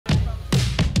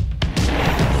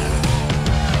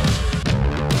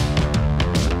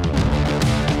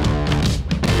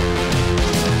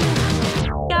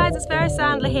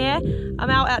Sandler here. I'm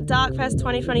out at Darkfest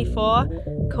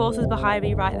 2024. Course is behind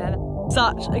me right there.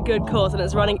 Such a good course and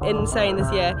it's running insane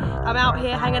this year. I'm out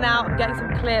here hanging out, getting some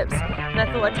clips, and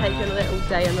I thought I'd take you a little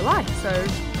day in the life, so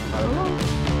follow along.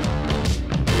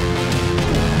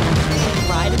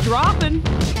 Ride a dropping.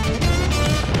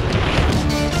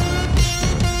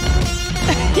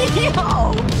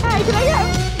 Yo! Hey, can I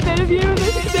get a bit of you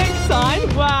with this sick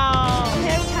sign? Wow! I'm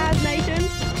here with Taz Nation,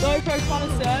 GoPro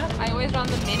connoisseur. I always run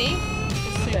the mini,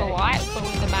 it's super light, but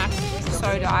with the max, it's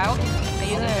so dialed. I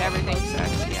use it for everything, so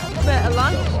yeah. Bit of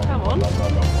lunch, come on.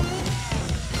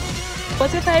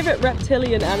 What's your favourite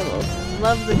reptilian animal?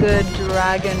 Love the good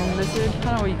dragon lizard. I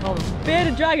don't know what you call them.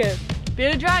 Bearded dragon.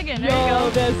 Bearded dragon, there Yo, you go.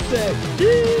 they're sick.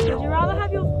 Would you rather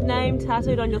have your name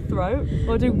tattooed on your throat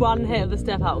or do one hit of the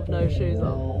step out with no shoes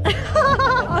on?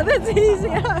 Oh, that's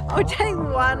easier. I'll take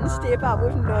one step up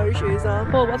with no shoes on.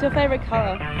 Paul, what's your favourite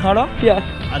colour? Color?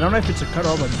 Yeah. I don't know if it's a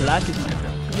color, but black is my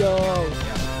favorite. Yo.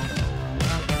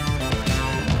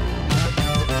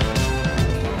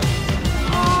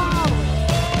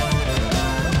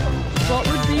 What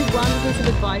would be one piece of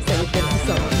advice that you'd give to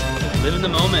someone? Live in the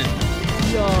moment.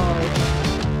 Yo.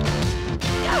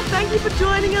 Yeah, thank you for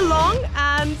joining along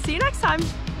and see you next time.